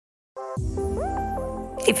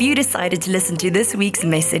If you decided to listen to this week's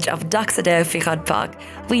message of Doxa Park,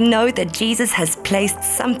 we know that Jesus has placed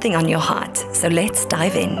something on your heart. So let's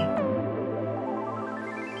dive in.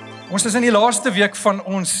 Ons is in die laaste week van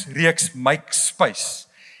ons reeks Make Space.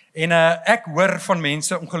 En ek hoor van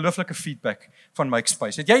mense ongelooflike feedback van Make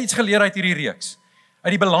Space. Het jy iets geleer uit hierdie reeks?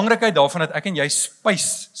 Uit die belangrikheid daarvan dat ek en jy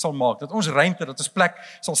space sal maak, dat ons ruimte, dat ons plek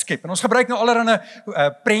sal skep. En ons gebruik nou allerlei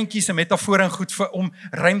prentjies en metafore en goed om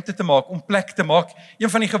ruimte te maak, om plek te maak. Een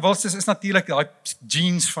van die gewildstes is natuurlik daai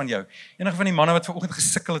jeans van jou. Enige van die manne wat vanoggend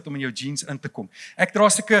gesukkel het om in jou jeans in te kom. Ek dra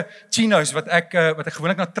sulke chinos wat ek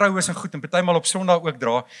gewoonlik na troues en goed en partymal op Sondag ook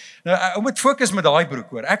dra. Nou ou moet fokus met daai broek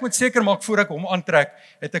hoor. Ek moet seker maak voor ek hom aantrek,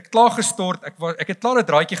 het ek klaar gestort. Ek het klaar 'n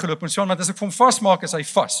draadjie geloop en so aan, want as ek hom vasmaak is hy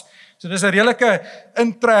vas. So dis 'n redelike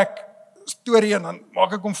intrek storie en dan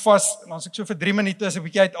maak ek hom vas en dan as ek so vir 3 minute is 'n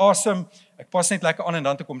bietjie uit asem, ek pas net lekker aan en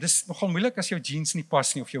dan te kom. Dis nogal moeilik as jou jeans nie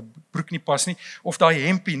pas nie of jou broek nie pas nie of daai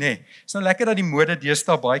hempie nê. Dis nou lekker dat die mode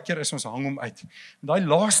deesdae baie keer is ons hang hom uit. En daai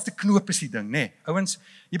laaste knoop is die ding nê. Ouens,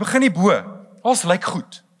 jy begin nie bo. Alles lyk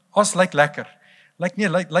goed. Alles lyk lekker.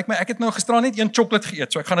 Lyk my ek het nou gisteraan net een chocolate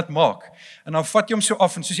geëet, so ek gaan dit maak. En dan vat jy hom so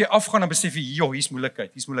af en soos jy afgaan dan besef jy, joh, hier's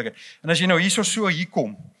moeilikheid. En as jy nou hier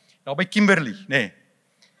kom, daar by Kimberley, nê.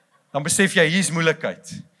 Dan besef jy hier's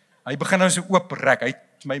moeilikheid. Hy begin nou so oop rek.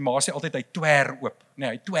 My ma sê altyd hy twer oop, nê,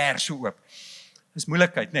 hy twer so oop. Dis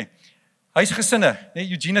moeilikheid, nê. Huisgesinne,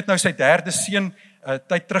 nê, Eugene het nou sy 3de seun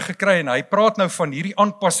tyd teruggekry en hy praat nou van hierdie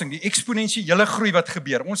aanpassing, die eksponensiële groei wat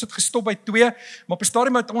gebeur. Ons het gestop by 2, maar op 'n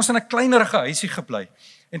stadium het ons in 'n kleinerige huisie gebly.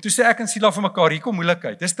 En toe sê ek en Sila vir mekaar, hier kom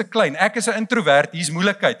moeilikheid. Dis te klein. Ek is 'n introvert, hier's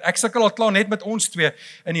moeilikheid. Ek sukkel al klaar net met ons 2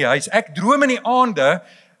 in die huis. Ek droom in die aande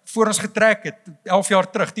voor ons getrek het, 11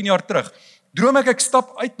 jaar terug, 10 jaar terug, droom ek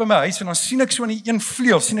stap uit by my huis en dan sien ek so in die een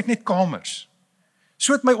vleuel, sien ek net kamers.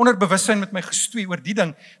 So het my onderbewussyn met my gestoei oor die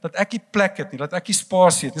ding, dat ek nie plek het nie, dat ek nie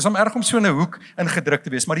spasie het. Dis om erg om so in 'n hoek ingedruk te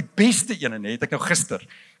wees, maar die beste ene net, het ek nou gister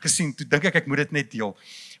gesien, toe dink ek moet dit net deel.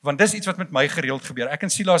 Want dis iets wat met my gereeld gebeur. Ek en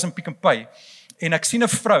Sila is in Pick n Pay, en ek sien 'n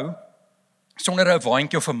vrou, sonder 'n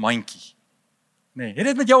waantjie of 'n mandjie. Nee, het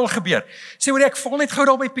dit met jou al gebeur? Sê hoor ek val net gou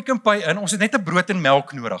daar by Pick n Pay in, ons het net 'n brood en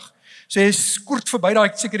melk nodig. So jy skort verby daai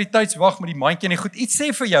sekuriteitswag met die mandjie en die goed. Iets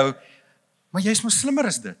sê vir jou, maar jy's mos slimmer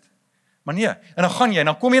as dit. Maar nee, en dan gaan jy en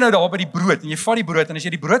dan kom jy nou daar by die brood en jy vat die brood en as jy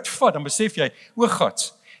die brood vat, dan besef jy, o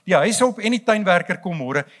gats, die huishulp en die tuinwerker kom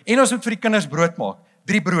môre en ons moet vir die kinders brood maak.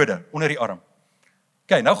 3 brode onder die arm.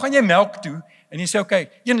 OK, nou gaan jy melk toe en jy sê OK,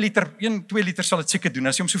 1-2 liter sal dit seker doen.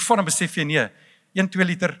 As jy hom so vat dan besef jy nee, 1-2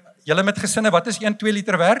 liter. Julle met gesinne, wat is 1-2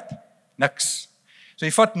 liter werd? Niks. So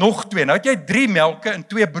jy vat nog 2. Nou het jy 3 melke en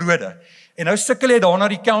 2 brode. En nou sukkel jy daar na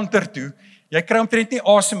die counter toe. Jy kry omtrent nie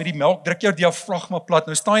asem met die melk, druk jou diafragma plat.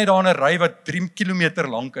 Nou staan jy daar in 'n ry wat 3 kilometer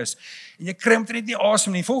lank is. En jy kry omtrent nie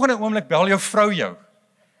asem nie. Volgende oomblik bel jou vrou jou.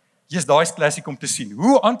 Jy's daai is klassiek om te sien.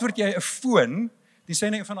 Hoe antwoord jy 'n foon? Dis sê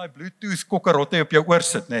net van daai Bluetooth kokkerotte op jou oor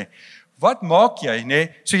sit, nê. Wat maak jy, nê?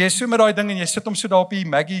 So jy so met daai ding en jy sit hom so daar op die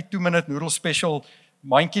Maggie 2-minute noodle special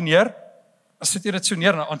mandjie neer, as sit jy dit so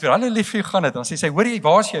neer en antwoord, hallo liefie, hoe gaan dit? Dan sê sy, hoor jy,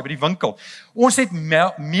 waar is jy? By die winkel. Ons het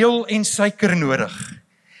meel en suiker nodig.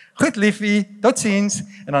 Goed liefie, totsiens.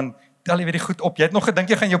 En dan tel jy weer die goed op. Jy het nog gedink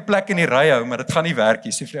jy gaan jou plek in die ry hou, maar dit gaan nie werk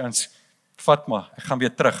nie. Sê vir ons, vat maar, ek gaan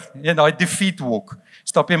weer terug. En daai defeat walk,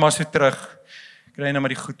 stap jy maar so terug, kry jy nou maar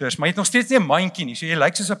die goeders, maar jy het nog steeds nie 'n mandjie nie, so jy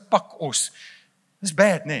lyk soos 'n pak os. Dis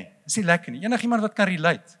bad, nee, dis nie lekker nie. Enigiemand wat kan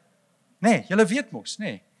relate? Nee, julle weet mos,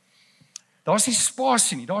 nee. Daar's nie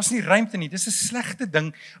spasie nie, daar's nie ruimte nie. Dis 'n slegte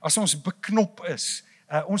ding as ons beknop is.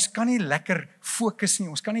 Ons kan nie lekker fokus nie,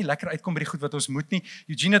 ons kan nie lekker uitkom by die goed wat ons moet nie.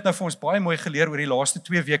 Eugene het nou vir ons baie mooi geleer oor die laaste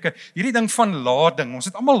 2 weke. Hierdie ding van lading, ons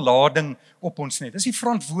het almal lading op ons net. Dis die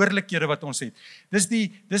verantwoordelikhede wat ons het. Dis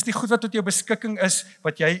die goed wat tot jou beskikking is,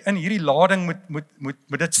 wat jy in hierdie lading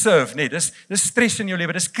moet dit serve, nee. Dis stres in jou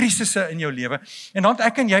lewe, dis krisisse in jou lewe. En dan het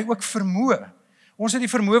ek en jy ook vermoë. Ons het die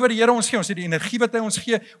vermoë wat die Here ons gee, ons het die energie wat hy ons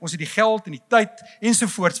gee, ons het die geld en die tyd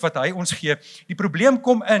ensovoorts wat hy ons gee. Die probleem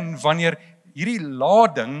kom in wanneer hierdie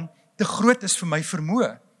lading te groot is vir my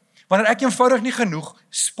vermoë. Wanneer ek eenvoudig nie genoeg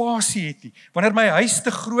spasie het nie, wanneer my huis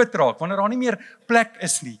te groot raak, wanneer daar nie meer plek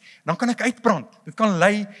is nie, dan kan ek uitbrand. Dit kan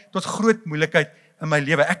lei tot groot moeilikheid in my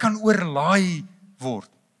lewe. Ek kan oorlaai word.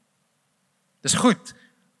 Dis goed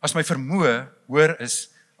as my vermoë hoër is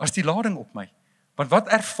as die lading op my. Want wat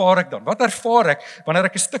ervaar ek dan? Wat ervaar ek wanneer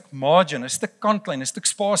ek 'n stuk margin, 'n stuk kantlyn, 'n stuk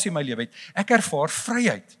spasie in my lewe het? Ek ervaar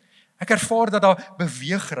vryheid. Ek ervaar dat daar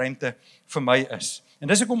beweegruimte vir my is. En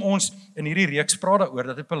dis hoekom ons in hierdie reeks praat daaroor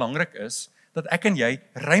dat dit belangrik is dat ek en jy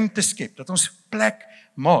ruimte skep, dat ons plek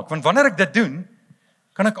maak. Want wanneer ek dit doen,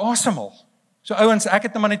 kan ek asemhaal. So ouens, ek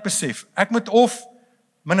het net maar net besef, ek moet of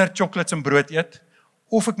minder chocolates en brood eet,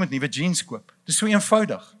 of ek moet nuwe jeans koop. Dit is so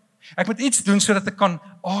eenvoudig. Ek moet iets doen sodat ek kan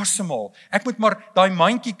asemhaal. Ek moet maar daai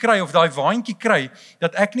mandjie kry of daai waantjie kry,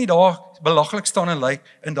 dat ek nie daar belaglik staan en ly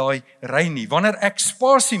in daai ry nie. Wanneer ek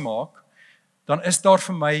spasie maak, dan is daar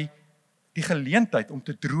vir my die geleentheid om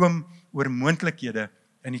te droom oor moontlikhede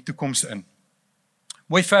in die toekoms in.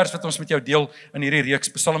 Mooi vers wat ons met jou deel in hierdie reeks,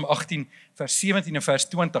 Psalm 18, vers 17 en vers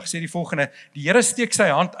 20, sê die volgende: Die Here steek sy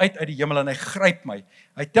hand uit die hemel en hy gryp my.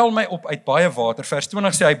 Hy tel my op uit baie water. Vers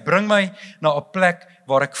 20 sê, hy bring my na 'n plek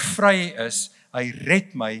waar ek vry is. Hy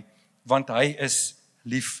red my, want hy is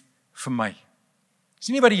lief vir my. Dis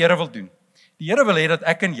nie wat die Here wil doen. Die Here wil hê dat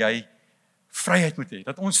ek en jy vryheid moet hê,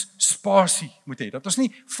 dat ons spasie moet hê, dat ons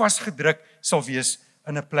nie vasgedruk sal wees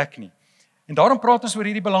in 'n plek nie. En daarom praat ons oor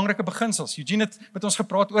hierdie belangrike beginsels. Eugene het met ons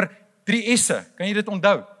gepraat oor 3 S'e. Kan jy dit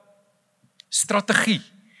onthou? Strategie.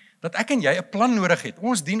 Dat ek en jy 'n plan nodig het.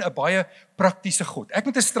 Ons dien 'n baie praktiese God. Ek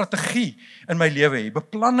moet 'n strategie in my lewe hê.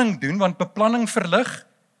 Beplanning doen, want beplanning verlig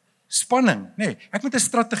spanning. Nee, ek moet 'n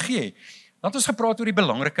strategie hê. Dan het ons gepraat oor die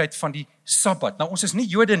belangrikheid van die Sabbat. Nou, ons is nie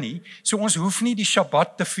Jode nie, so ons hoef nie die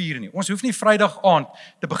Shabbat te vier nie. Ons hoef nie Vrydag aand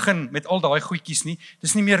te begin met al daai goedjies nie.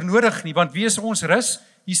 Dis nie meer nodig nie, want wie is ons rus?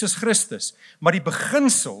 Jesus Christus. Maar die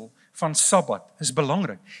beginsel van Sabbat is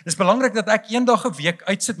belangrik. Dit is belangrik dat ek eendag 'n week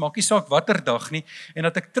uitsit, maak nie saak watter dag nie, en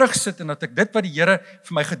dat ek terugsit en dat ek dit wat die Here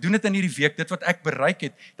vir my gedoen het in hierdie week, dit wat ek bereik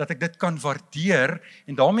het, dat ek dit kan waardeer,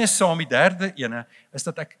 en daarmee saam die derde ene is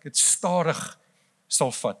dat ek dit stadig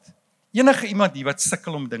sal vat. Enige iemand hier wat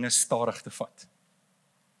sukkel om dinge stadig te vat.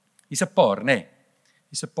 Hier's 'n paar, nê?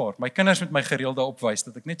 Hier's 'n paar. My kinders moet my gereeld daarop wys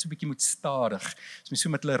dat ek net so 'n bietjie moet stadig. As mens so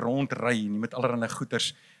met hulle rondry en nie met allerlei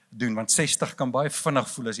goeters doen, want 60 kan baie vinnig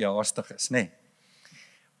voel as jy haastig is, nê?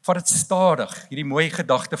 Vat dit stadig. Hierdie mooi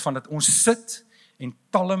gedagte van dat ons sit en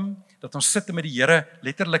talm, dat ons sit en met die Here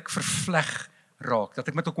letterlik vervleg raak, dat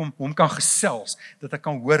ek met hom kan gesels, dat ek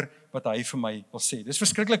kan hoor wat hy vir my wil sê. Dis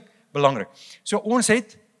verskriklik belangrik. So ons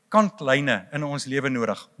het kantlyne in ons lewe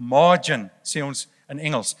nodig. Margin, sê ons in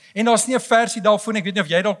Engels. En daar's nie 'n versie daarvoor nie. Ek weet nie of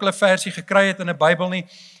jy dalk 'n versie gekry het in 'n Bybel nie.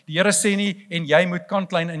 Die Here sê nie, en jy moet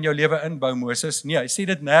kantlyn in jou lewe inbou, Moses. Nee, hy sê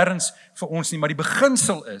dit nêrens vir ons nie, maar die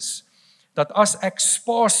beginsel is, dat as ek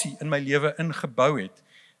spasie in my lewe ingebou het,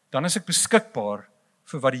 dan is ek beskikbaar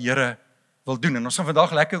vir wat die Here wil doen. En ons gaan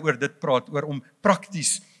vandag lekker oor dit praat, oor om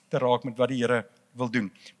prakties te raak met wat die Here wil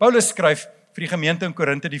doen. Paulus skryf vir die gemeente in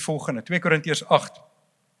Korinte die volgende, 2 Korintiërs 8,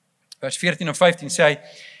 vers 14 en 15 sê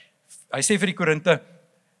hy sê vir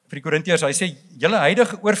die Korintiërs, hy sê, julle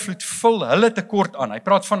huidige oorvloed vul hulle tekort aan. Hy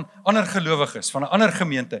praat van ander gelowiges, van 'n ander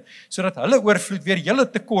gemeente, sodat hulle oorvloed weer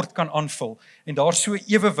julle tekort kan aanvul, en daar so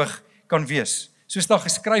ewewig kan wees. Soos daar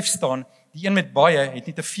geskryf staan, die een met baie het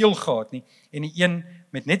nie te veel gehad nie, en die een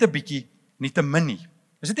met net 'n bietjie nie te min nie.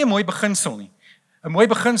 Is dit nie 'n mooi beginsel nie? 'n Mooi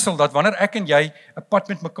beginsel dat wanneer ek en jy 'n pad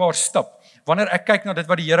met mekaar stap, wanneer ek kyk na dit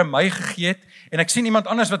wat die Here my gegee het, en ek sien iemand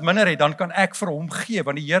anders wat minder het, dan kan ek vir hom gee,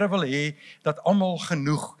 want die Here wil hê dat almal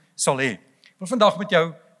genoeg sal hê. Ek wil vandag met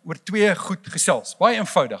jou oor 2 goed gesels. Baie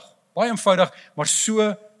eenvoudig, maar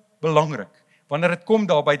so belangrik. Wanneer dit kom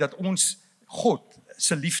daarby dat ons God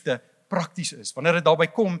se liefde prakties is, wanneer dit daarby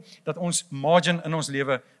kom dat ons margin in ons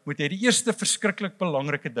lewe moet hê. Die eerste verskriklik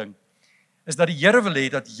belangrike ding is dat die Here wil hê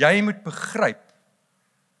dat jy moet begryp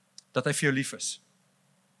dat hy vir jou lief is.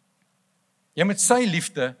 Jy moet sy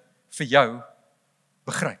liefde vir jou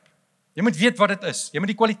begryp. Jy moet weet wat dit is. Jy moet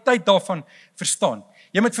die kwaliteit daarvan verstaan.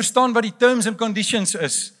 Jy moet verstaan wat die terms and conditions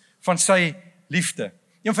is van sy liefde.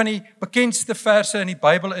 Een van die bekendste verse in die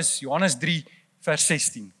Bybel is Johannes 3 vers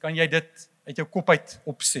 16. Kan jy dit uit jou kop uit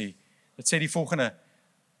opsê? Dit sê die volgende: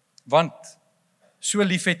 want so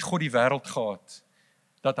lief het God die wêreld gehad,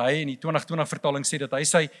 dat hy, in die 2020 vertaling sê, dat hy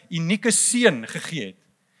sy unieke seun gegee het,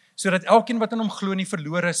 sodat elkeen wat in hom glo nie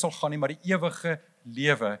verlore sal gaan nie, maar die ewige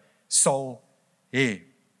lewe sal hê.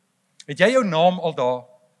 Het jy jou naam al daar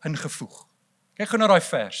ingevoeg? Kyk gou na daai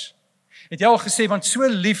vers. Het jy al gesê, want so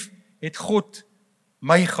lief het God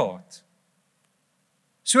my gehad.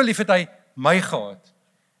 So lief het hy my gehad,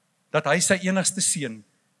 dat hy sy enigste seun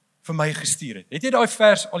vir my gestuur het. Het jy daai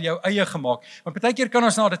vers al jou eie gemaak? Want baie keer kan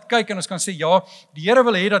ons na dit kyk en ons kan sê, ja, die Here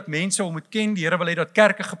wil hê dat mense hom moet ken, die Here wil hê dat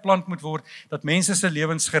kerke geplant moet word, dat mense se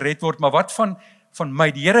lewens gered word, maar wat van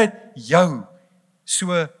my? Die Here het jou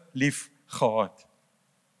so lief gehad.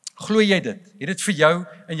 Glo jy dit? Het dit vir jou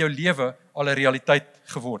in jou lewe al 'n realiteit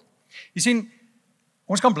geword? Jy sien,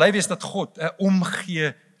 ons kan bly wees dat God 'n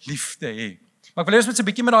omgee liefde het. Maar ek wil eers met 'n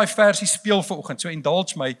bietjie met daai versie speel vanoggend. So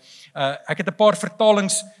indulge my. Ek het 'n paar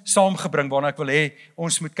vertalings saamgebring waarna ek wil hê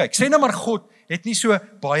ons moet kyk. Sê nou maar God het nie so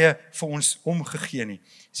baie vir ons omgegee nie.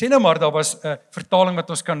 Sê nou maar daar was 'n vertaling wat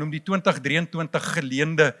ons kan noem die 2023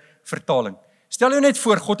 geleende vertaling. Stel jou net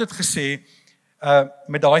voor God het gesê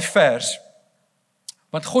met daai vers,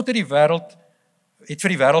 want God het vir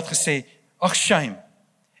die wêreld gesê, ag shame.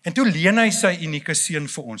 En toe leen hy sy unieke seun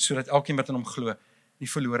vir ons sodat elkeen wat in hom glo nie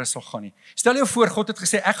verlore sal gaan nie. Stel jou voor God het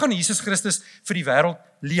gesê ek gaan Jesus Christus vir die wêreld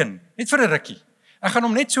leen, net vir 'n rukkie. Ek gaan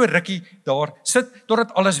hom net so 'n rukkie daar sit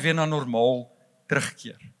totdat alles weer na normaal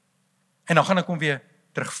terugkeer. En dan gaan ek hom weer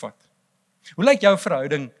terugvat. Hoe lyk jou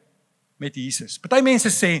verhouding met Jesus? Party mense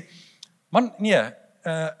sê, man nee,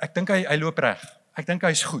 ek dink hy loop reg. Ek dink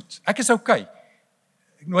hy's goed. Ek is okay.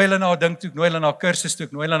 Ek nooi hulle na 'n ding toe, ek nooi hulle na 'n kursus toe,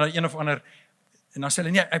 ek nooi hulle na een of ander en dan sê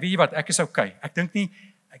hulle nee, weet jy wat, ek is okay. Ek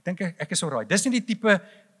dink ek is alright. Dis nie die tipe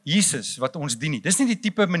Jesus wat ons dien nie. Dis nie die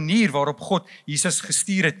tipe manier waarop God Jesus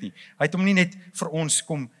gestuur het nie. Hy het hom nie net vir ons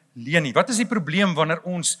kom leen nie. Wat is die probleem wanneer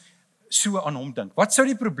ons so aan hom dink? Wat sou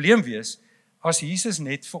die probleem wees as Jesus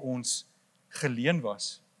net vir ons geleen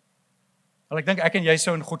was? Wel ek dink ek en jy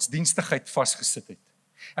sou in godsdienstigheid vasgesit het.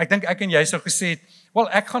 Ek dink ek en jy sou gesê het, wel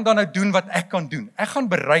ek gaan dan nou doen wat ek kan doen. Ek gaan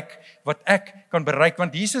bereik wat ek kan bereik,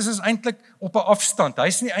 want Jesus is eintlik op 'n afstand.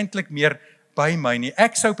 Hy's nie eintlik meer by my nie.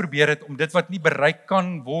 Ek sou probeer het om dit wat nie bereik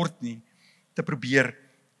kan word nie, te probeer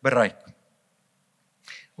bereik.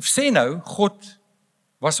 Of sê nou, God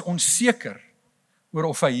was onseker oor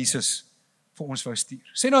of hy Jesus vir ons wou stuur.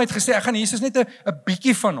 Sê nou hy het gesê, ek gaan Jesus net 'n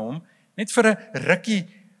bietjie van hom, net vir 'n rukkie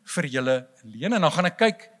vir julle leen, en dan gaan ek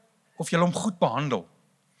kyk of julle hom goed behandel.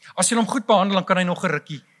 As julle hom goed behandel, dan kan hy nog 'n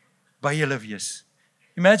rukkie by julle wees.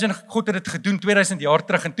 Imagine, God het dit gedoen 2000 jaar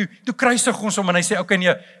terug, en toe kruisig ons hom, en hy sê, okay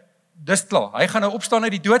nee, dis klaar, hy gaan nou opstaan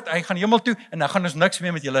uit die dood, hy gaan hemel toe, en dan gaan ons niks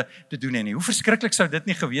meer met julle te doen hê nie. Hoe verskriklik sou dit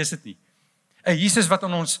nie gewees het nie. 'n Jesus wat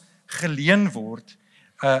aan ons geleen word,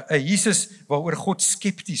 'n Jesus waaroor God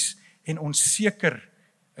skepties en onseker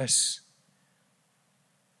is.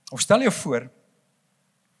 Of stel jou voor,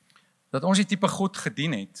 dat ons die tipe God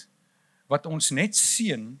gedien het, wat ons net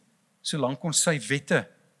seën, solank ons sy wette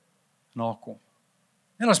nakom.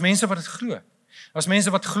 En as mense wat dit glo. As mense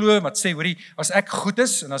wat glo, wat sê, hoorie, as ek goed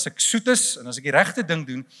is, en as ek soet is, en as ek die regte ding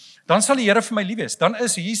doen, dan sal die Here vir my lief wees. Dan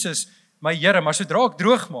is Jesus my Here, maar sodra ek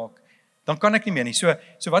droog maak, dan kan ek nie meer nie.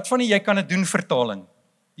 So wat van die jy kan dit doen vertaling?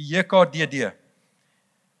 Die JKDD.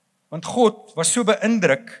 Want God was so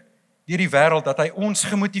beïndruk deur die wêreld, dat hy ons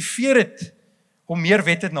gemotiveer het om meer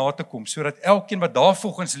wette na te kom, sodat elkeen wat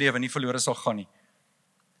daarvolgens lewe nie verlore sal gaan nie,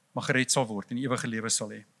 maar gered sal word en die ewige lewe sal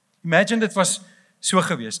hê. Imagine dit was so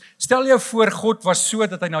gewees. Stel jou voor God was so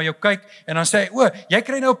dat hy na jou kyk en dan sê hy, o, jy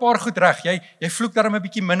kry nou 'n paar goed reg. Jy vloek daarom 'n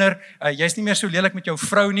bietjie minder. Jy's nie meer so lelik met jou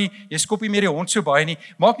vrou nie. Jy skop nie meer die hond so baie nie.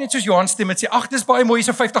 Maak net soos Johan stem en sê, ag, dis baie mooi,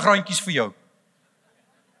 hier's 50 randjies vir jou.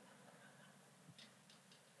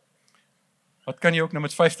 Wat kan jy ook nou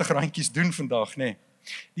met 50 randjies doen vandag, nê?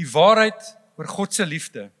 Die waarheid oor God se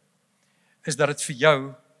liefde is dat dit vir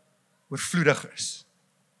jou oorvloedig is.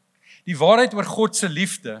 Die waarheid oor God se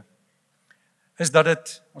liefde is dat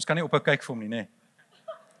dit, ons kan nie ophou kyk vir hom nie, nê?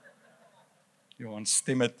 Johan,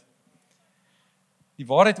 stem dit. Die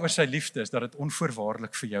waarheid oor sy liefde is dat dit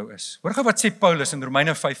onvoorwaardelik vir jou is. Hoor gou wat sê Paulus in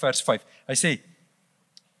Romeine 5 vers 5. Hy sê,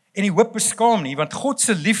 en die hoop beskaam nie, want God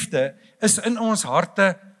se liefde is in ons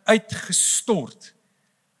harte uitgestort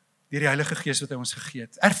deur die Heilige Gees wat hy ons gegee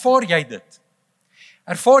het. Ervaar jy dit?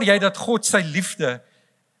 Ervaar jy dat God sy liefde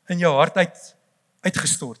in jou hart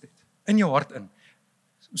uitgestort het? In jou hart in.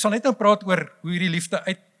 Ons sal net nou praat oor hoe hierdie liefde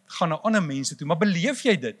uitgaan na ander mense toe, maar beleef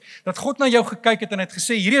jy dit? Dat God na jou gekyk het en het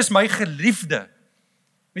gesê, hierdie is my geliefde.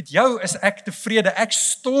 Met jou is ek tevrede, ek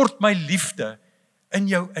stort my liefde in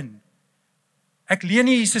jou in. Ek leen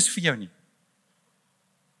nie Jesus vir jou nie.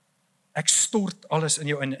 Ek stort alles in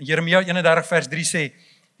jou in. Jeremia 31 vers 3 sê,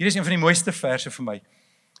 hier is een van die mooiste verse vir my.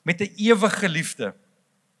 Met 'n ewige liefde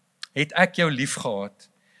het ek jou lief gehad.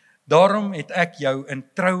 Daarom het ek jou in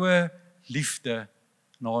troue liefde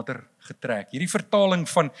nader getrek. Hierdie vertaling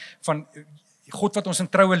van God wat ons in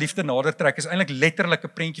troue liefde nader trek, is eintlik letterlik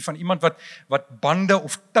 'n prentjie van iemand wat bande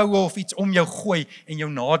of toue of iets om jou gooi en jou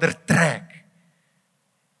nader trek.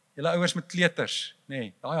 Julle ouers met kleuters,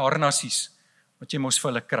 nê, daai harnassies wat jy mos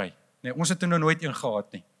vir hulle kry. Nee, ons het toe nou nooit een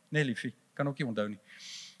gehad nie. Nee, liefie, kan ook nie onthou nie.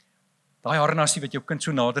 Daai harnassie wat jou kind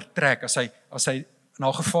so nader trek as hy na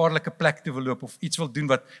 'n gevaarlike plek toe wil loop of iets wil doen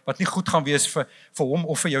wat nie goed gaan wees vir hom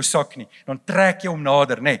of vir jou sak nie, dan trek jy hom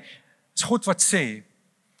nader, nê. Dis God wat sê,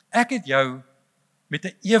 ek het jou met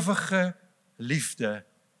 'n ewige liefde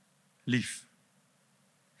lief.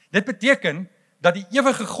 Dit beteken dat die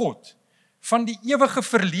ewige God van die ewige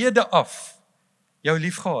verlede af jou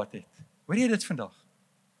lief gehad het. Hoor jy dit vandag?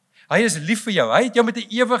 Hy is lief vir jou. Hy het jou met 'n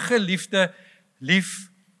ewige liefde lief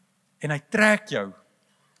en hy trek jou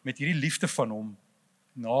met hierdie liefde van hom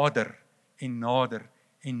nader en nader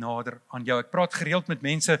en nader aan jou. Ek praat gereeld met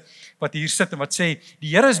mense wat hier sit en wat sê,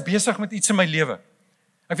 die Here is besig met iets in my lewe.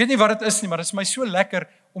 Ek weet nie wat dit is nie, maar dit is my so lekker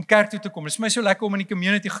om kerk toe te kom. Dit is my so lekker om in die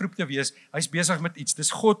community groep te wees. Hy's besig met iets.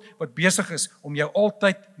 Dis God wat besig is om jou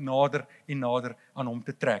altyd nader en nader aan hom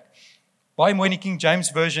te trek. Baie mooi in die King James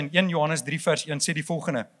Version, 1 Johannes 3 vers 1 sê die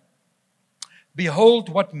volgende: Behold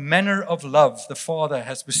what manner of love the Father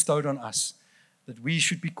has bestowed on us, that we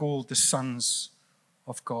should be called the sons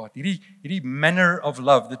of God. Hierdie manner of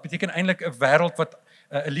love, dit beteken eintlik 'n wêreld wat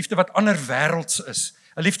 'n liefde wat ander wêrelds is,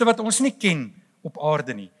 'n liefde wat ons nie ken op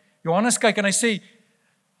aarde nie. Johannes kyk en hy sê,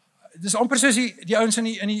 dis amper soos die ouens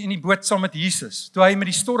in die boot saam met Jesus. Toe hy met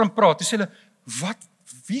die storm praat, toe sê hulle,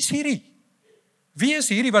 wie is hierdie? Wie is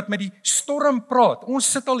hierdie wat met die storm praat?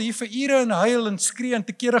 Ons sit al hier vir ure en huil en skree en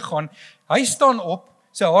te kere gaan. Hy staan op,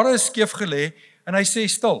 sy hare is skeef gelê en hy sê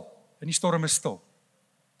stil, en die storm is stil.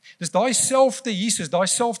 Dis daai selfde Jesus, daai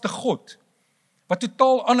selfde God, wat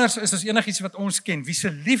totaal anders is as enigiets wat ons ken, wie se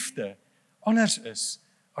liefde anders is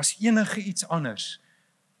as enige iets anders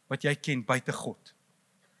wat jy ken buite God.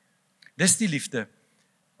 Dis die liefde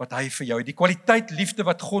wat hy vir jou het. Die kwaliteit liefde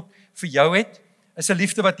wat God vir jou het, is 'n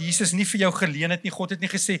liefde wat Jesus nie vir jou geleen het nie. God het nie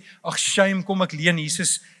gesê, ag shame, kom ek leen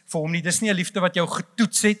Jesus vir hom nie. Dis nie 'n liefde wat jou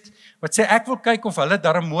getoets het, wat sê ek wil kyk of hulle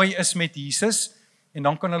darm mooi is met Jesus, en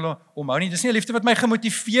dan kan hulle omhou nie. Dis nie 'n liefde wat my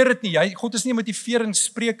gemotiveer het nie. God is nie 'n motiverende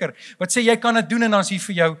spreker, wat sê jy kan dit doen en dan is hier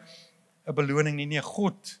vir jou 'n beloning nie. Nee,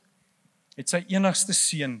 God het sy enigste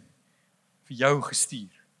seun vir jou gestuur.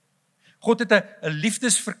 God het 'n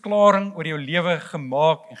liefdesverklaring oor jou lewe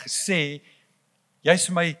gemaak en gesê, jy's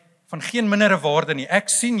vir my van geen mindere waarde nie. Ek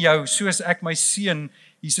sien jou soos ek my seun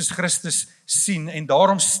Jesus Christus sien en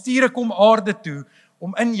daarom stuur ek hom aarde toe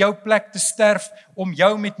om in jou plek te sterf, om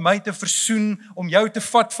jou met my te versoen, om jou te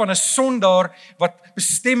vat van 'n sondaar wat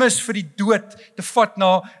bestem is vir die dood, te vat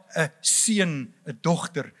na 'n seun, 'n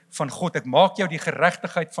dogter van God. Ek maak jou die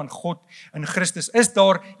geregtigheid van God in Christus. Is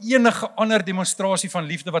daar enige ander demonstrasie van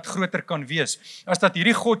liefde wat groter kan wees, as dat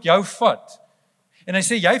hierdie God jou vat, en hy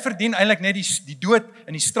sê, jy verdien eintlik net die dood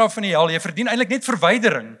en die straf in die hel, jy verdien eintlik net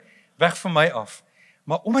verwydering weg van my af,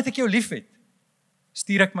 maar omdat ek jou lief het,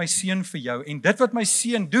 stuur ek my seun vir jou, en dit wat my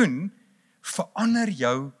seun doen, verander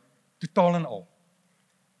jou totaal en al.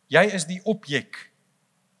 Jy is die objek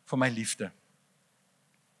van my liefde.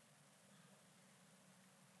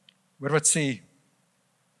 Hoor wat sê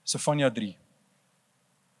Sefanja 3.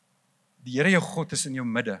 Die Here jou God is in jou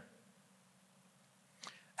midde,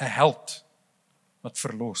 'n held wat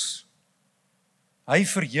verlos. Hy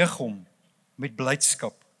verheug hom met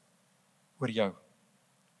blydskap oor jou.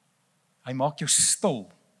 Hy maak jou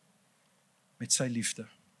stil met sy liefde.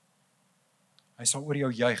 Hy sal oor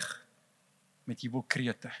jou juig met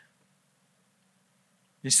jubelkrete.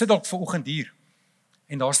 Jy sit dalk vanoggend hier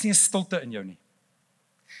en daar's nie 'n stilte in jou nie.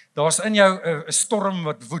 Daar's in jou 'n storm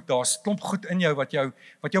wat woed, daar's klomp goed in jou wat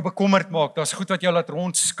jou bekommerd maak, daar's goed wat jou laat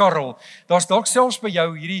rondskarrel. Daar's dalk selfs by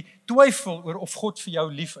jou hierdie twyfel oor of God vir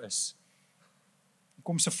jou lief is.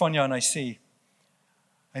 Kom Sefanja en hy sê,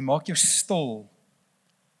 hy maak jou stil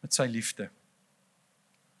met sy liefde.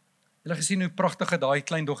 Julle gesien hoe pragtig daai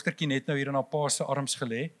klein dogtertjie net nou hier in haar pa se arms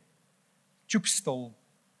gelê. Tjoep stil,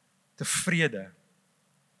 tevrede.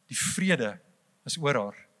 Die vrede is oor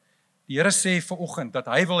haar. Die Here sê vanoggend dat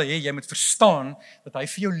hy wil hê jy moet verstaan dat hy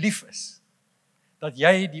vir jou lief is. Dat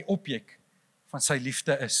jy die objek van sy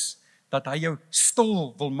liefde is. Dat hy jou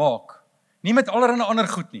stil wil maak. Nie met allerlei ander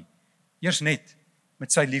goed nie. Eers net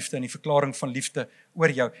met sy liefde en die verklaring van liefde oor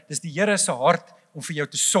jou. Dis die Here se hart om vir jou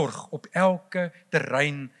te sorg op elke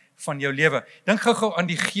terrein van jou lewe. Dink gou-gou aan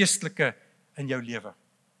die geestelike in jou lewe.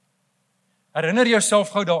 Herinner jouself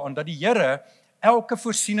gou daaraan dat die Here elke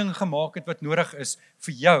voorsiening gemaak het wat nodig is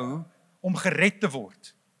vir jou om gered te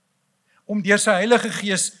word. Om deur sy Heilige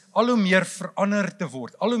Gees al hoe meer verander te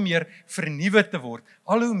word, al hoe meer vernuwe te word,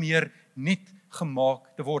 al hoe meer nuut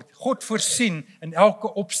gemaak te word. God voorsien in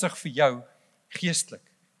elke opsig vir jou geestelik.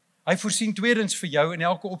 Hy voorsien tweedens vir jou in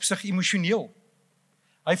elke opsig emosioneel.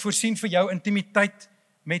 Hy voorsien vir jou intimiteit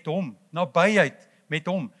met hom, nabyheid met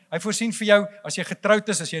hom. Hy voorsien vir jou, as jy getroud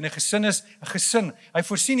is, as jy in 'n gesin is, 'n gesin. Hy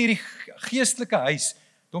voorsien hierdie geestelike huis,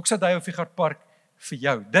 Doxa Park, vir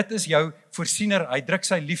jou. Dit is jou voorsiener. Hy druk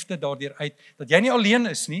sy liefde daardeur uit, dat jy nie alleen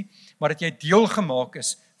is nie, maar dat jy deel gemaak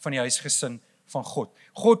is van die huisgesin van God.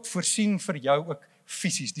 God voorsien vir jou ook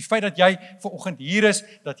fisies. Die feit dat jy vanoggend hier is,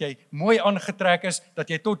 dat jy mooi aangetrek is, dat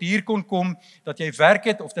jy tot hier kon kom, dat jy werk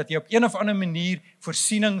het of dat jy op een of ander manier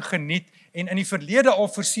voorsiening geniet en in die verlede al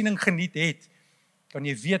voorsiening geniet het, kan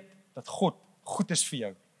jy weet dat God goed is vir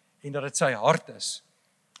jou en dat dit sy hart is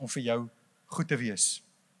om vir jou goed te wees.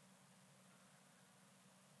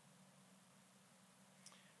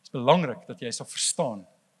 Het is belangrik dat jy sal verstaan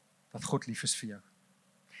dat God lief is vir jou.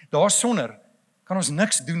 Daarsonder kan ons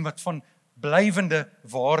niks doen wat van blywende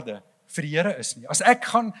waarde vir die Here is nie. As ek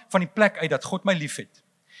gaan van die plek uit dat God my liefhet,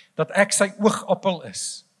 dat ek sy oogappel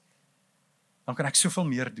is, dan kan ek soveel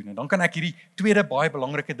meer doen en dan kan ek hierdie tweede baie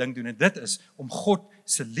belangrike ding doen en dit is om God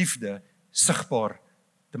se liefde sigbaar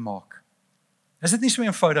te maak. Is dit nie so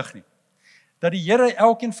eenvoudig nie? Dat die Here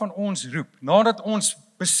elkeen van ons roep, nadat ons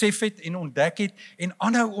besef het en ontdek het en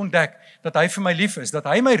aanhou ontdek dat hy vir my lief is, dat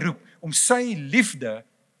hy my roep om sy liefde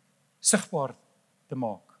sigbaar te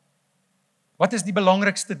maak. Wat is die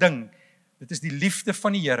belangrikste ding? Dit is die liefde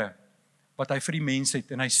van die Here wat hy vir die mens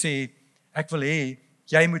het en hy sê, ek wil hê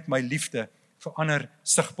jy moet my liefde vir ander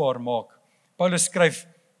sigbaar maak. Paulus skryf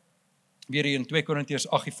weer hier in 2 Korintiërs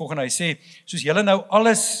 8 die volgende, hy sê, soos julle nou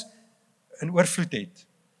alles in oorvloed het,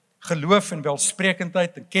 geloof en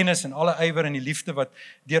welsprekendheid en kennis en alle ywer en die liefde wat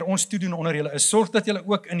deur ons toedoen onder julle is, sorg dat julle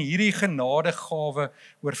ook in hierdie genadegawe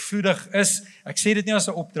oorvloedig is. Ek sê dit nie as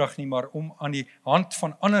 'n opdrag nie, maar om aan die hand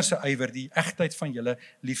van ander se ywer die egtheid van julle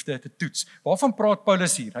liefde te toets. Waarvan praat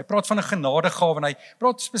Paulus hier? Hy praat van 'n genadegawe en hy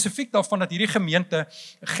praat spesifiek daarvan dat hierdie gemeente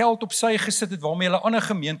geld op sy gesit het waarmee hulle ander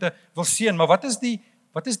gemeente wil seën. Maar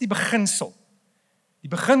wat is die beginsel? Die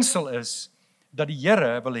beginsel is dat die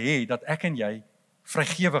Here wil hê dat ek en jy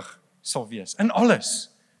vrygewig sal wees in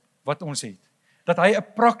alles wat ons het. Dat hy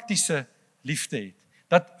 'n praktiese liefde het.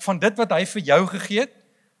 Dat van dit wat hy vir jou gegee het,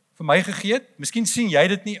 vir my gegee het, miskien sien jy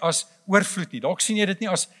dit nie as oorvloed nie. Dalk sien jy dit nie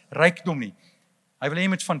as rykdom nie. Hy wil hê jy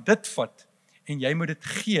moet van dit vat en jy moet dit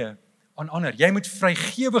gee aan ander. Jy moet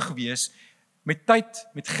vrygewig wees met tyd,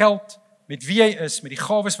 met geld, met wie jy is, met die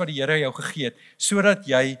gawes wat die Here jou gegee het, sodat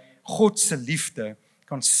jy God se liefde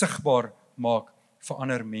kan sigbaar maak vir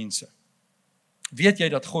ander mense. Weet jy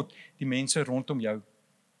dat God die mense rondom jou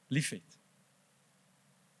liefhet?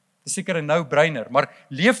 Dit is seker 'n no-brainer, maar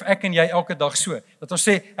leef ek en jy elke dag so, dat ons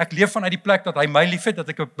sê, ek leef vanuit die plek dat hy my liefhet, dat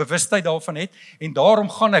ek 'n bewustheid daarvan het, en daarom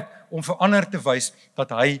gaan ek om vir ander te wys dat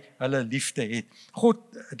hy hulle liefde het.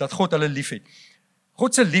 Dat God hulle liefhet.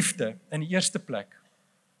 God se liefde in die eerste plek,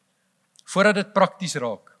 voordat dit prakties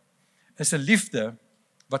raak, is 'n liefde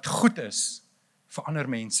wat goed is vir ander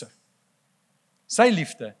mense. Sy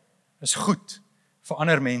liefde is goed vir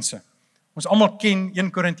ander mense. Ons almal ken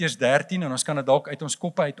 1 Korintiërs 13 en ons kan dit dalk uit ons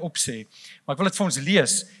koppe uit opsê, maar ek wil dit vir ons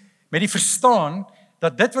lees met die verstaan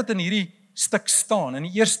dat dit wat in hierdie stuk staan in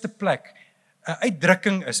die eerste plek 'n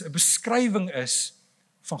uitdrukking is, 'n beskrywing is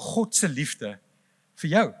van God se liefde vir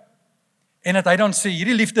jou. En dat hy dan sê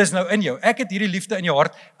hierdie liefde is nou in jou. Ek het hierdie liefde in jou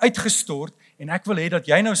hart uitgestort en ek wil hê dat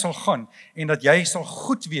jy nou sal gaan en dat jy sal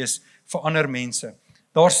goed wees vir ander mense.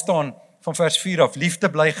 Daar staan van vers 4 af, liefde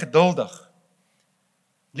bly geduldig.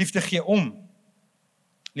 Liefde gee om.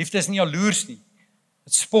 Liefde is nie jaloers nie.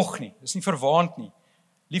 Dit spog nie, dit is nie verwaand nie.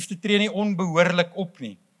 Liefde tree nie onbehoorlik op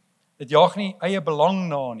nie. Dit jaag nie eie belang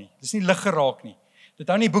na nie. Dit is nie lig geraak nie. Dit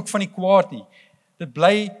hou nie boek van die kwaad nie. Dit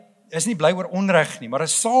is nie bly oor onreg nie, maar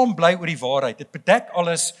is saam bly oor die waarheid. Dit bedek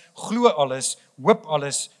alles, glo alles, hoop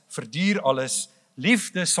alles, verduur alles.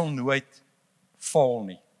 Liefde sal nooit faal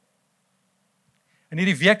nie. In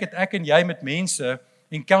hierdie week het ek en jy met mense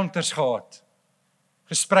encounters gehad.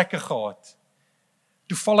 Gesprekke gehad,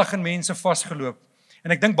 toevallig in mense vasgeloop,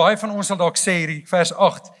 en ek dink baie van ons sal dalk sê hierdie vers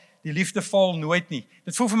 8, die liefde faal nooit nie.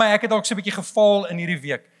 Dit voel vir my, ek het dalk so 'n bietjie gefaal in hierdie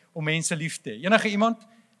week, om mense lief te hê. Enige iemand?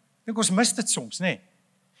 Ek dink ons mis dit soms, nê?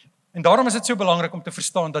 En daarom is dit so belangrik om te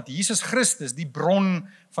verstaan, dat Jesus Christus die bron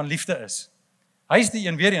van liefde is. Hy is die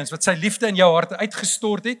een weer eens, wat sy liefde in jou hart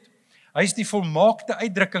uitgestort het. Hy is die volmaakte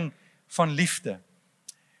uitdrukking van liefde.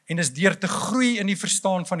 En dis deur te groei in die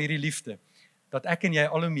verstaan van hierdie liefde, dat ek en jy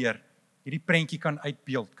al hoe meer hierdie prentjie kan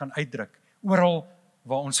uitbeeld, kan uitdruk, oral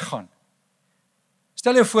waar ons gaan.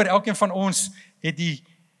 Stel jou voor, elkeen van ons het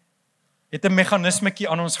 'n meganismetjie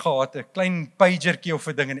aan ons gehad, 'n klein pagertjie of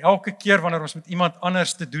 'n ding, en elke keer wanneer ons met iemand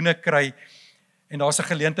anders te doen kry, en daar's 'n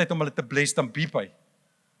geleentheid om hulle te bless, dan beep hy.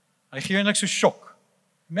 Hy gee eintlik so shock.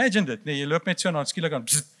 Imagine dit, nee, jy loop net so en dan skielik aan,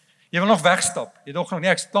 bzzt, jy wil nog wegstap, jy dog nog nie,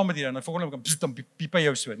 ek staan met hier, en dan volgende keer, bzzt, dan beep hy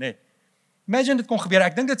jou so, nee. Imagine dit kon gebeur,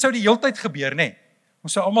 ek dink dit sou die heeltyd gebeur, nê?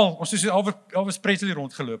 Ons sou almal, ons het so Elvis Presley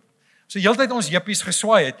rondgeloop. So heeltyd ons jippies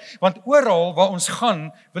geswaai het, want oral waar ons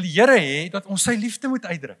gaan, wil die Here hê dat ons sy liefde moet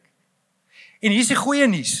uitdruk. En hier is die goeie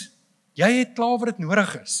nuus. Jy het klaar wat dit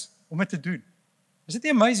nodig is om dit te doen. Is dit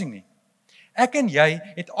nie amazing nie? Ek en jy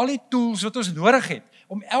het al die tools wat ons nodig het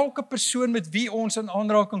om elke persoon met wie ons in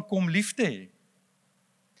aanraking kom lief te hê.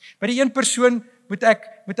 By die een persoon moet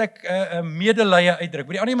ek medelee uitdruk.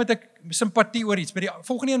 By die ander moet ek simpatie oor iets. By die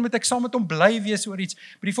volgende een moet ek saam met hom bly wees oor iets.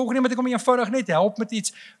 By die volgende een moet ek hom eenvoudig net help met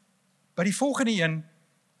iets. By die volgende een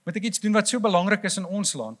moet ek iets doen wat so belangrik is in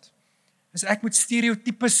ons land. Is ek moet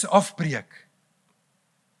stereotypes afbreek.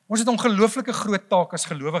 Ons het 'n ongelooflike groot taak as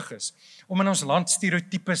gelowiges om in ons land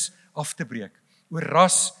stereotypes af te breek. Oor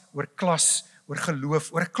ras, oor klas, oor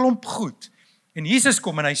geloof, oor 'n klomp goed. En Jesus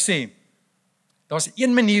kom en hy sê, daar's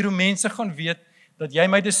een manier hoe mense gaan weet dat jy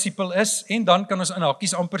my disipel is, en dan kan ons in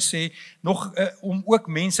hakkies amper sê, nog om ook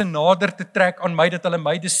mense nader te trek aan my, dat hulle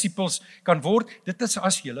my disipels kan word, dit is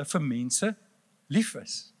as jy vir mense lief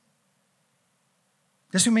is.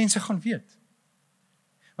 Dis hoe mense gaan weet.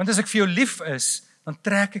 Want as ek vir jou lief is, dan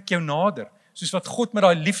trek ek jou nader, soos wat God met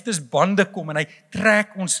daai liefdesbande kom en hy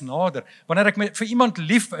trek ons nader. Wanneer ek vir iemand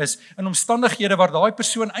lief is in omstandighede waar daai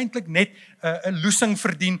persoon eintlik net 'n loosing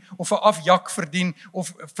verdien of 'n afjak verdien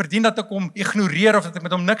of verdien dat ek hom ignoreer of dat ek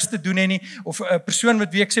met hom niks te doen het nie, of 'n persoon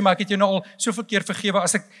met wie ek sê maar ek het jou nou al soveel keer vergewe,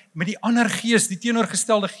 as ek met die ander gees, die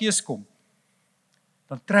teenoorgestelde gees kom,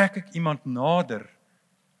 dan trek ek iemand nader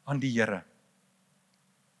aan die Here.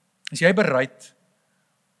 Is jy bereid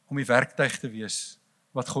om die werktuig te wees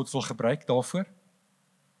wat God wil gebruik daarvoor?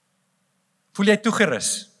 Voel jy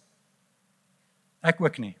toegerus? Ek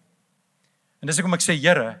ook nie. En dis hoekom ek sê,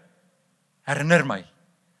 Here, herinner my,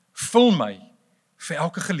 vul my vir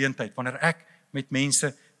elke geleentheid wanneer ek met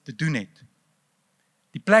mense te doen het.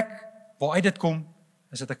 Die plek waaruit dit kom,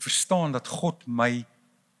 is dat ek verstaan dat God my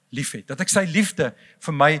liefhet, dat ek sy liefde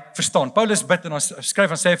vir my verstaan. Paulus bid en ons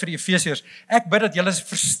skryf aan sy vir die Efesiërs, ek bid dat julle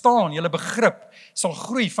verstaan, julle begrip sal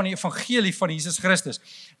groei van die evangelie van Jesus Christus,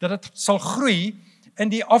 dat dit sal groei in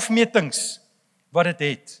die afmetings wat dit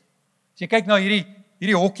het. As jy kyk na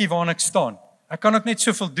hierdie hokkie waarin ek staan, ek kan ook net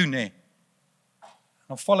soveel doen hê,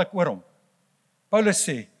 dan val ek oor hom. Paulus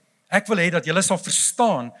sê, ek wil hê dat julle sal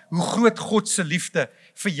verstaan hoe groot God se liefde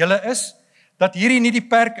vir julle is, dat hierdie nie die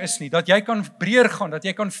perk is nie, dat jy kan breër gaan, dat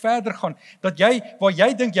jy kan verder gaan, dat jy, waar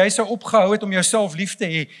jy dink jy sou opgehou het om jouself lief te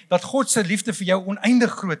hê, dat God se liefde vir jou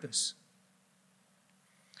oneindig groot is.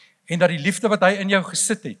 En dat die liefde wat hy in jou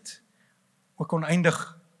gesit het, ook oneindig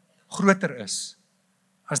groter is,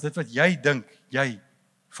 as dit wat jy dink, jy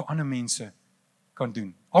vir ander mense kan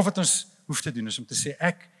doen. Al wat ons hoef te doen is om te sê,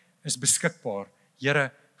 ek is beskikbaar,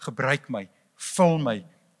 Here, gebruik my, vul my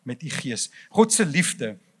met u gees. God se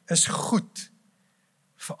liefde is goed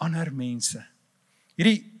vir ander mense.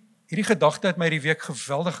 Hierdie gedagte het my hierdie week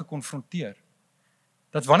geweldig gekonfronteer.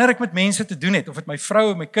 Dat wanneer ek met mense te doen het, of dit my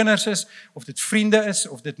vrou, my kinders is, of dit vriende is,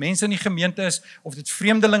 of dit mense in die gemeente is, of dit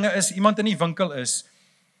vreemdelinge is, iemand in die winkel is,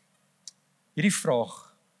 hierdie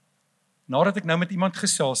vraag, nadat ek nou met iemand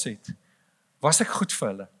gesels het, was ek goed vir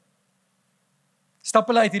hulle? Stap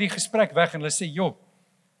hulle uit hierdie gesprek weg en hulle sê, joh,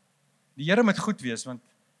 die Here moet goed wees, want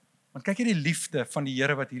kyk hierdie liefde van die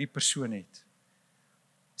Here wat hierdie persoon het.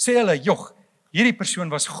 Sê hulle, joh, hierdie persoon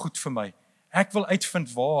was goed vir my. Ek wil uitvind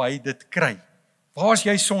waar hy dit kry. Waar is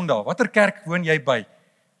jy Sondag? Watter kerk woon jy by?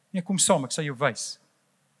 Nee, kom saam, ek sal jou wys.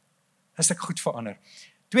 Is ek goed vir ander?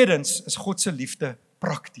 Tweedens is God se liefde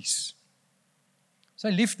prakties. Sy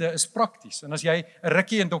liefde is prakties. En as jy 'n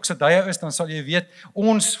rukkie in Doxa is, dan sal jy weet,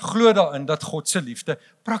 ons glo daarin dat God se liefde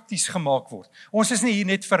prakties gemaak word. Ons is nie hier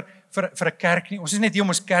net vir 'n kerk nie. Ons is net hier om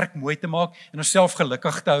ons kerk mooi te maak en onsself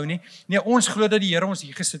gelukkig te hou nie. Nee, ons glo dat die Here ons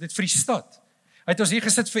hier gesit het vir die stad. Hy het ons hier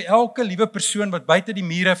gesit vir elke liewe persoon wat buite die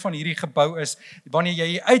mure van hierdie gebou is. Wanneer jy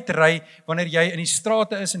hier uitry, wanneer jy in die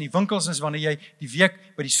strate is, in die winkels is, wanneer jy die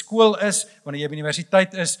week by die skool is, wanneer jy by die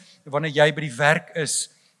universiteit is, wanneer jy by die werk is,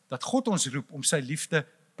 dat God ons roep om sy liefde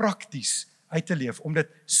prakties uit te leef, om dit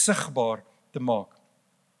sigbaar te maak.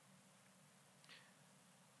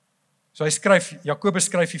 So Jakobus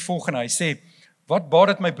skryf die volgende, hy sê, wat baat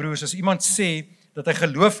dit my broers, as iemand sê, dat hy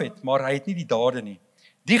geloof het, maar hy het nie die dade nie.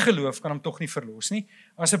 Die geloof kan hom tog nie verlos nie.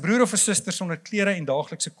 As 'n broer of 'n suster sonder klere en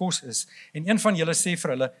daaglikse kos is, en een van julle sê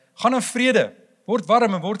vir hulle, gaan in vrede, word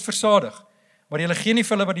warm en word versadig, maar julle gee nie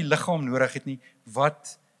vir hulle wat die liggaam nodig het nie,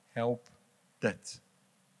 wat help dit?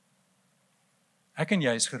 Ek en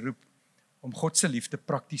jy is geroep om God se liefde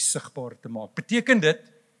prakties sigbaar te maak. Beteken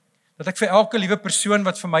dit dat ek vir elke liewe persoon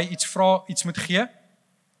wat vir my iets vra, iets moet gee?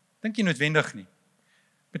 Dink nie noodwendig nie.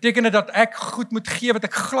 Beteken dit dat ek goed moet gee wat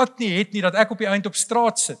ek glad nie het nie, dat ek op die eind op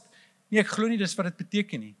straat sit? Nee, ek glo nie dis wat dit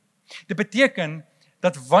beteken nie. Dit beteken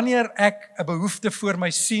dat wanneer ek 'n behoefte voor my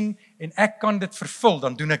sien en ek kan dit vervul,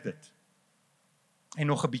 dan doen ek dit. En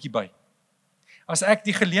nog 'n bietjie by. As ek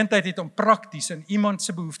die geleentheid het om prakties in iemand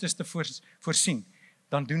se behoeftes te voorsien,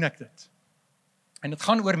 dan doen ek dit. En dit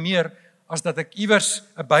gaan oor meer as dat ek iewers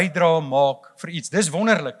 'n bydrae maak vir iets. Dis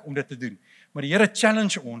wonderlik om dit te doen. Maar die Here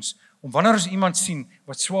challenge ons om wanneer ons iemand sien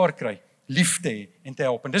wat swaar kry, lief te hê en te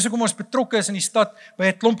help. En dis hoekom ons betrokke is in die stad by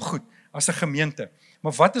 'n klomp goed as 'n gemeente.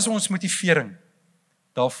 Maar wat is ons motivering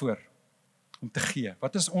daarvoor om te gee?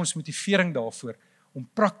 Wat is ons motivering daarvoor om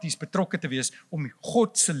prakties betrokke te wees om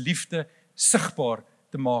God se liefde sigbaar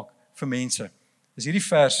te maak vir mense? Dis hierdie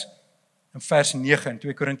vers in vers 9 in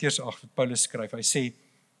 2 Korintiërs 8 wat Paulus skryf. Hy sê,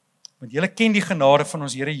 want julle ken die genade van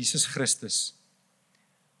ons Here Jesus Christus,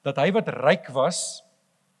 dat hy wat ryk was,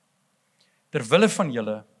 ter wille van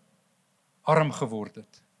julle arm geword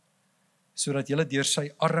het, sodat julle deur sy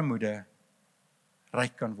armoede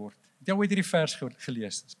ryk kan word. Het jy ooit hierdie vers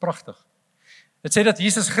gelees? Dit is pragtig. Dit sê dat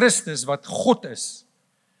Jesus Christus, wat God is,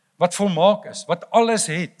 wat volmaak is, wat alles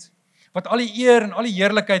het, wat al die eer en al die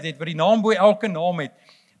heerlikheid het, wat die naam bo elke naam het,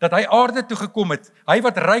 dat hy aarde toe gekom het. Hy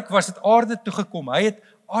wat ryk was, het aarde toe gekom. Hy het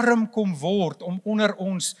arm kom word om onder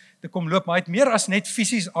ons te kom loop, maar hy het meer as net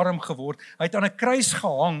fisies arm geword. Hy het aan 'n kruis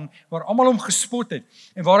gehang waar almal hom gespot het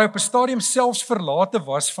en waar hy op 'n stadium selfs verlate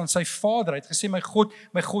was van sy Vader. Hy het gesê, my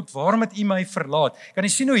God, waarom het U my verlaat? Kan jy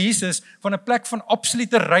sien hoe Jesus van 'n plek van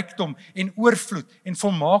absolute rykdom en oorvloed en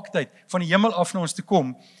volmaaktheid van die hemel af na ons toe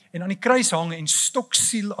kom en aan die kruis hang en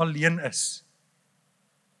stoksiel alleen is.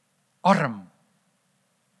 Arm,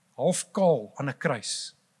 half kaal aan 'n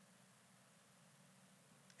kruis.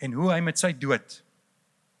 En hoe hy met sy dood,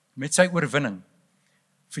 met sy oorwinning,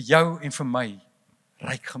 vir jou en vir my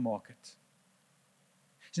ryk gemaak het.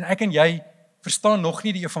 En ek en jy verstaan nog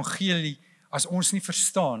nie die evangelie as ons nie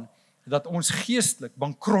verstaan dat ons geestelik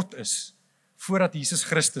bankrot is voordat Jesus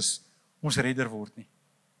Christus ons redder word nie.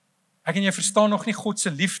 Ek en jy verstaan nog nie God se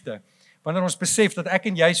liefde wanneer ons besef dat ek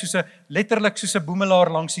en jy letterlik soos 'n boemelaar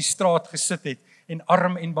langs die straat gesit het en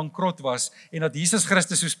arm en bankrot was en dat Jesus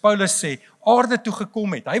Christus, soos Paulus sê, aarde toe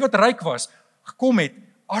gekom het. Hy wat ryk was, gekom het,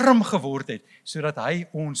 arm geword het, sodat hy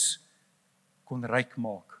ons kon ryk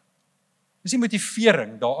maak. Dis die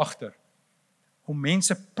motivering daar agter om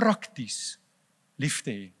mense prakties lief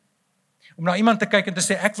te hê. Om na iemand te kyk en te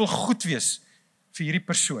sê ek wil goed wees vir hierdie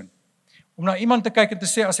persoon. Om na iemand te kyk en te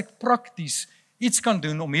sê as ek prakties iets kan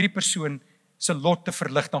doen om hierdie persoon se lot te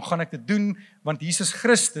verlig, dan gaan ek dit doen, want Jesus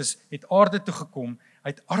Christus het aarde toe gekom, hy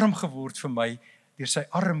het arm geword vir my, deur sy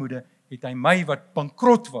armoede het hy my wat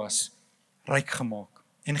bankrot was, ryk gemaak.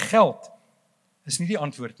 En geld is nie die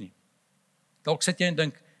antwoord nie. Dalk sit jy en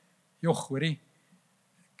dink, jog, hoorie,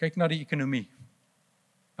 kyk na die ekonomie.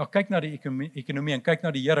 Ja, kyk na die ekonomie en kyk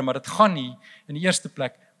na die Here, maar dit gaan nie in die eerste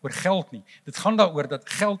plek oor geld nie. Dit gaan daaroor dat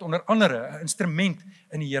geld onder andere 'n instrument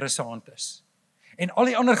in die Here se hand is. En al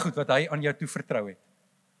die ander goed wat hy aan jou toe vertrou het.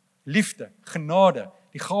 Liefde, genade,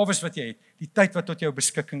 die gawes wat jy het, die tyd wat tot jou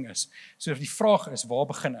beskikking is. So die vraag is, waar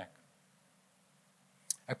begin ek?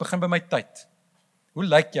 Ek begin by my tyd. Hoe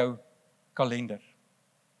lyk jou kalender?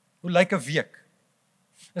 Hoe lyk 'n week?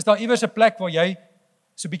 Is daar iewers 'n plek waar jy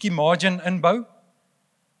so 'n bietjie margin inbou?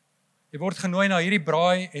 Jy word genooi na hierdie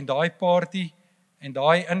braai en daai party en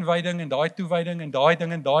daai inwyding en daai toewyding en daai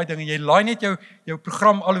ding en daai ding en jy laai net jou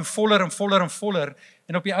program al hoe voller en voller en voller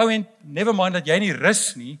en op die ou end, never mind dat jy nie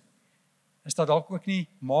rus nie, is daar dalk ook nie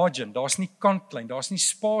margin, daar's nie kantlyn, daar's nie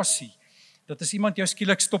spasie, dat as iemand jou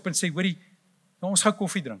skielik stop en sê, hoorie, kan ons gou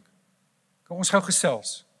koffie drink, kan ons gou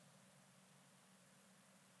gesels,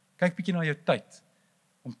 kyk bietjie na jou tyd,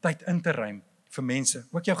 om tyd in te ruim vir mense,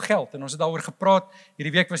 ook jou geld, en ons het daaroor gepraat,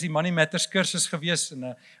 hierdie week was die Money Matters kursus gewees, en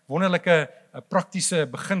 'n wonderlike praktiese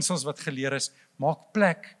beginsels wat geleer is, maak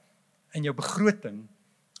plek in jou begroting,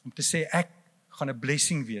 om te sê, ek gaan 'n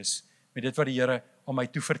blessing wees, met dit wat die Here aan my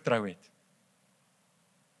toevertrou het.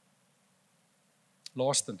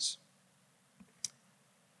 Laastens,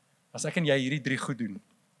 as ek en jy hierdie 3 goed doen,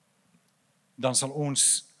 dan sal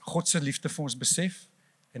ons God se liefde vir ons besef,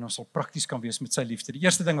 en ons sal prakties kan wees met sy liefde. Die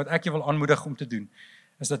eerste ding wat ek jou wil aanmoedig om te doen,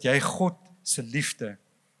 is dat jy God se liefde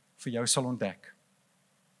vir jou sal ontdek.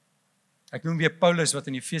 Ek noem weer Paulus wat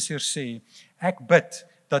in Efesiërs sê, ek bid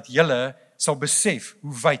dat julle sal besef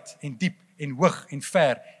hoe wyd en diep en hoog en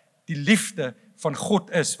ver die liefde van God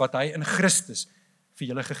is, wat hy in Christus vir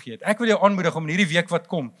julle gegee het. Ek wil jou aanmoedig om in hierdie week wat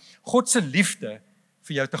kom, God se liefde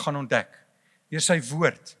vir jou te gaan ontdek, deur sy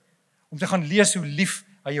woord, om te gaan lees hoe lief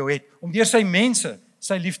hy jou het, om deur sy mense,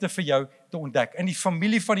 sy liefde vir jou te ontdek. In die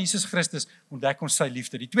familie van Jesus Christus ontdek ons sy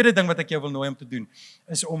liefde. Die tweede ding wat ek jou wil nooi om te doen,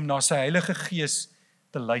 is om na sy Heilige Gees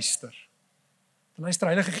te luister. Te luister,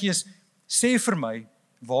 Heilige Gees, sê vir my,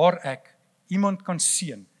 waar ek iemand kan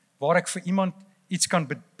seën, waar ek vir iemand iets kan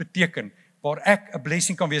beteken, waar ek 'n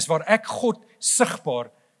blessing kan wees, waar ek God sigbaar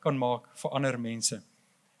kan maak vir ander mense.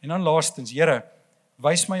 En dan laastens, Here,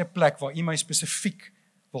 wys my 'n plek waar U my spesifiek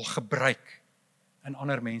wil gebruik in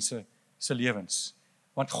ander mense se lewens.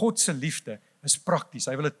 Want God se liefde is prakties.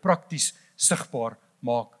 Hy wil dit prakties sigbaar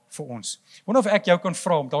maak vir ons. Wonder of ek jou kan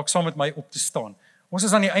vra om dalk saam met my op te staan. Ons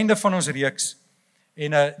is aan die einde van ons reeks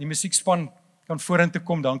en die musiekspan kan vorentoe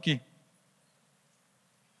kom, dankie.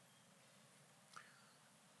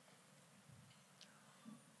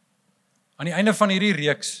 Aan die einde van hierdie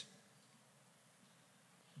reeks,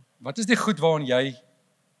 wat is die goed waarin jy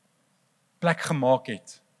plek gemaak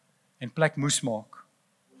het en plek moes maak?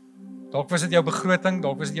 Dalk was dit jou begroting,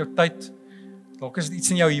 dalk was dit jou tyd, dalk is dit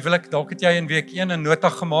iets in jou huwelik, dalk het jy in week 1 'n nota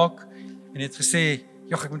gemaak en jy het gesê,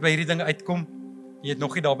 "Jog, ek moet by hierdie ding uitkom." Jy het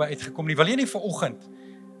nog nie daarby uitgekom nie. Wil jy nie vanoggend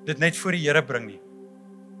dit net voor die Here bring nie?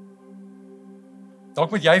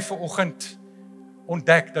 Dalk moet jy vanoggend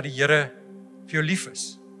ontdek dat die Here vir jou lief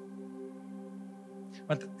is.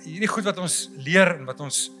 Want hierdie goed wat ons leer en wat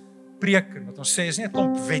ons preek en wat ons sê is nie 'n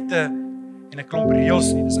klomp wette en 'n klomp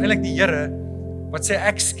reëls nie. Dis eintlik die Here wat sê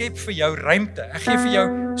ek skep vir jou ruimte. Ek gee vir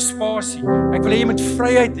jou spasie. Ek wil hê jy moet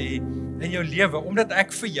vryheid hê in jou lewe omdat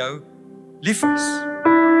ek vir jou lief is.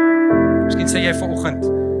 Miskien sê jy vanoggend,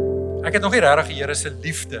 ek het nog nie regtig die Here se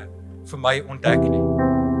liefde vir my ontdek nie.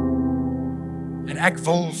 En ek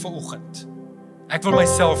wil vanoggend, ek wil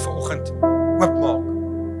myself vanoggend oopmaak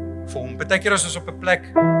vir hom. Partykeer is ons op 'n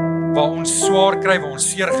plek waar ons swaar kry, waar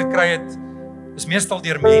ons seer gekry het. Dis meestal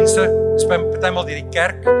deur mense, dis partymal deur die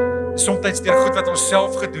kerk, soms deur goed wat ons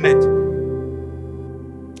self gedoen het.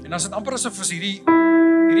 En dan is dit amper asof ons hierdie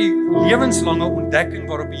lewenslange ontdekking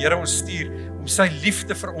waarop die Here ons stuur om sy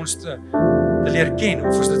liefde vir ons te leer ken,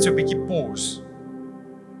 of ons dit so 'n bietjie pause.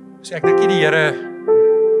 So ek dink die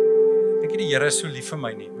Here is so lief vir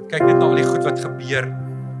my nie. Want kyk net na al die goed wat gebeur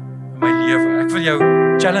in my lewe. Ek wil jou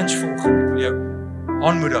challenge vanoggend, ek wil jou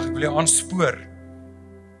aanmoedig, ek wil jou aanspoor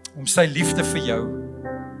om sy liefde vir jou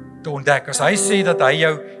te ontdek. As hy sê dat hy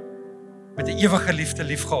jou met 'n ewige liefde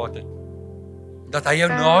liefgehad het, dat hy jou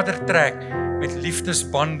nader trek met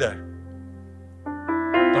liefdesbande,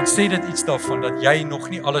 dan sê dit iets daarvan dat jy nog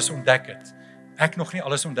nie alles ontdek het. Ek nog nie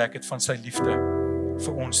alles ontdek het van sy liefde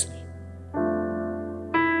vir ons nie.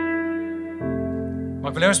 Maar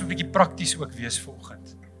ek wil hê ons moet 'n bietjie prakties ook wees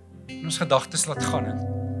vanoggend. En ons gedagtes laat gaan en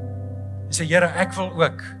sê Here, ek wil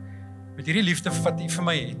ook met hierdie liefde wat U vir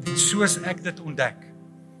my het, en soos ek dit ontdek,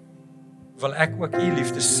 wil ek ook U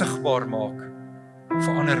liefde sigbaar maak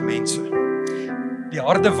vir ander mense. Die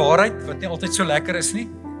harde waarheid, wat nie altyd so lekker is nie,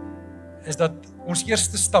 is dat ons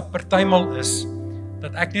eerste stap partymal is,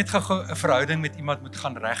 dat ek net gou 'n verhouding met iemand moet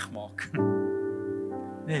gaan regmaak.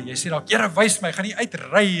 Nee, jy sê dalk, Here, wys my, ek gaan nie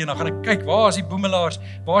uitry en dan gaan ek kyk, waar is die boemelaars,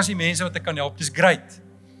 waar is die mense wat ek kan help, dis great.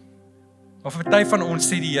 Maar vir party van ons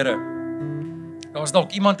sê die Here, daar is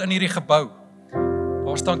dalk iemand in hierdie gebou,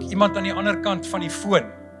 daar is dalk iemand aan die ander kant van die foon,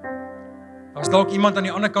 daar is dalk iemand aan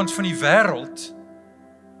die ander kant van die wêreld,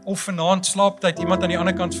 of vanaand slaaptyd iemand aan die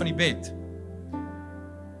ander kant van die bed,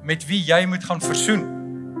 met wie jy moet gaan versoen,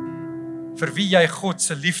 vir wie jy God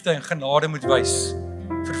se liefde en genade moet wys,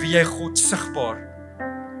 vir wie jy God sigbaar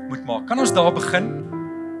moet maak. Kan ons daar begin?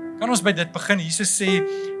 Kan ons by dit begin? Jesus sê,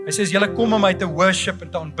 hy sê, as julle kom om my te worship en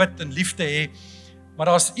te aanbid en lief te hê, maar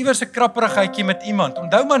daar's iewers 'n krapperigheidjie met iemand.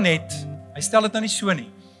 Onthou maar net, hy stel dit nou nie so nie,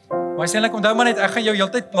 maar hy sê eintlik, onthou maar net, ek gaan jou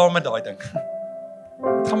heeltyd pla met daai ding.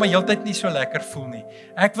 Dit gaan my heeltyd nie so lekker voel nie.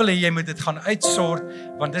 Ek wil hê jy moet dit gaan uitsort,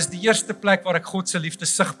 want dis die eerste plek waar ek God se liefde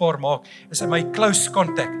sigbaar maak, is in my close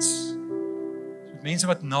contacts. Met mense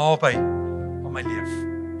wat naby aan my leef.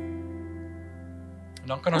 En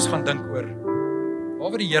dan kan ons gaan dink oor, waar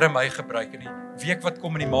wil die Here my gebruik in die week wat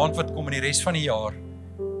kom, in die maand wat kom, in die res van die jaar,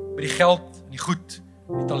 met die geld, en die goed,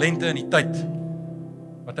 die talente en die tyd,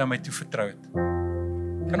 wat hy my toevertrou het.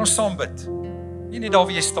 Kan ons saam bid? Nie net daar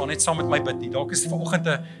waar jy staan, net saam met my bid nie. Dalk is dit vanoggend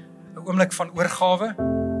 'n oomblik van oorgawe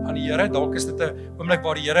aan die Here. Dalk is dit 'n oomblik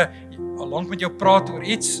waar die Here al lank met jou praat oor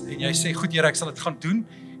iets en jy sê, goed Here, ek sal dit gaan doen.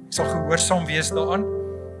 Ek sal gehoorsaam wees daaraan.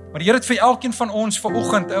 Maar die Here het vir elkeen van ons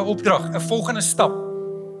vanoggend 'n opdrag, 'n volgende stap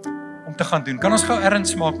om te gaan doen. Kan ons gou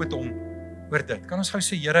erns maak met hom oor dit? Kan ons gou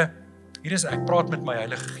sê, Here, hier is ek, praat met my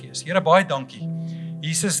Heilige Gees. Here, baie dankie,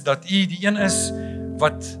 Jesus, dat U die een is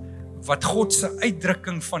wat God se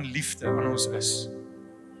uitdrukking van liefde aan ons is.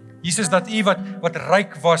 Jesus, dat U wat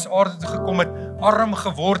ryk was, aarde toe gekom het, arm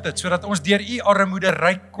geword het, sodat ons deur U armoede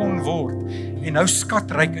ryk kon word, en nou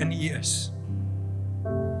skatryk in U is.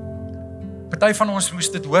 Party van ons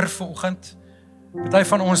moes dit hoor vanoggend, party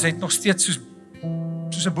van ons het nog steeds soos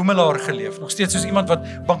 'n boemelaar geleef, nog steeds soos iemand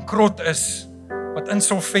wat bankrot is, wat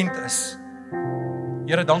insolvent is.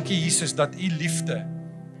 Here, dankie Jesus, dat U liefde,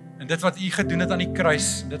 en dit wat U gedoen het aan die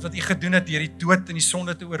kruis, en dit wat U gedoen het deur die dood en die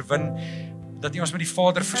sonde te oorwin, dat U ons met die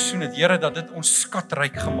Vader versoen het. Here, dat dit ons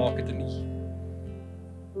skatryk gemaak het in U.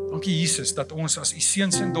 Dankie Jesus, dat ons as U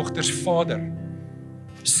seuns en dogters Vader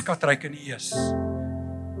skatryk in U is.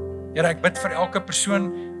 Here, ek bid vir elke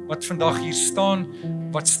persoon wat vandag hier staan,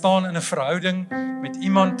 wat staan in 'n verhouding met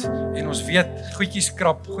iemand en ons weet, goedjies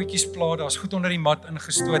krap, goedjies pla, daar's goed onder die mat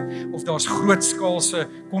ingestoot, of daar's grootskaalse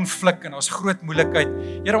konflik en daar's groot moeilikheid.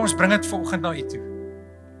 Here, ons bring dit vanoggend na U toe.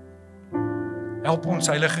 Help ons,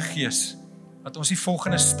 Heilige Gees, dat ons die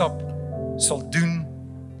volgende stap sal doen,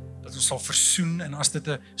 dat ons sal versoen, en as dit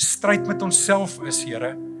 'n stryd met onsself is,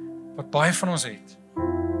 Here, wat baie van ons het,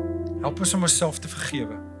 help ons om onsself te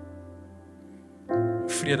vergewe.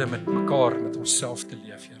 Vrede met mekaar, met onsself te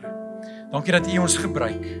leef, Here. Dankie dat U ons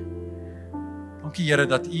gebruik. Dankie, Here,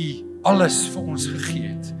 dat U alles vir ons gegee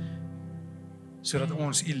het, sodat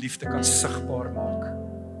ons U liefde kan sigbaar maak.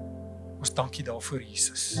 Ons dankie daarvoor,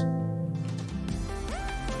 Jesus.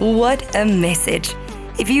 What a message.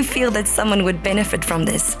 If you feel that someone would benefit from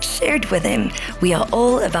this, share it with them. We are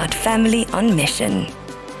all about family on mission.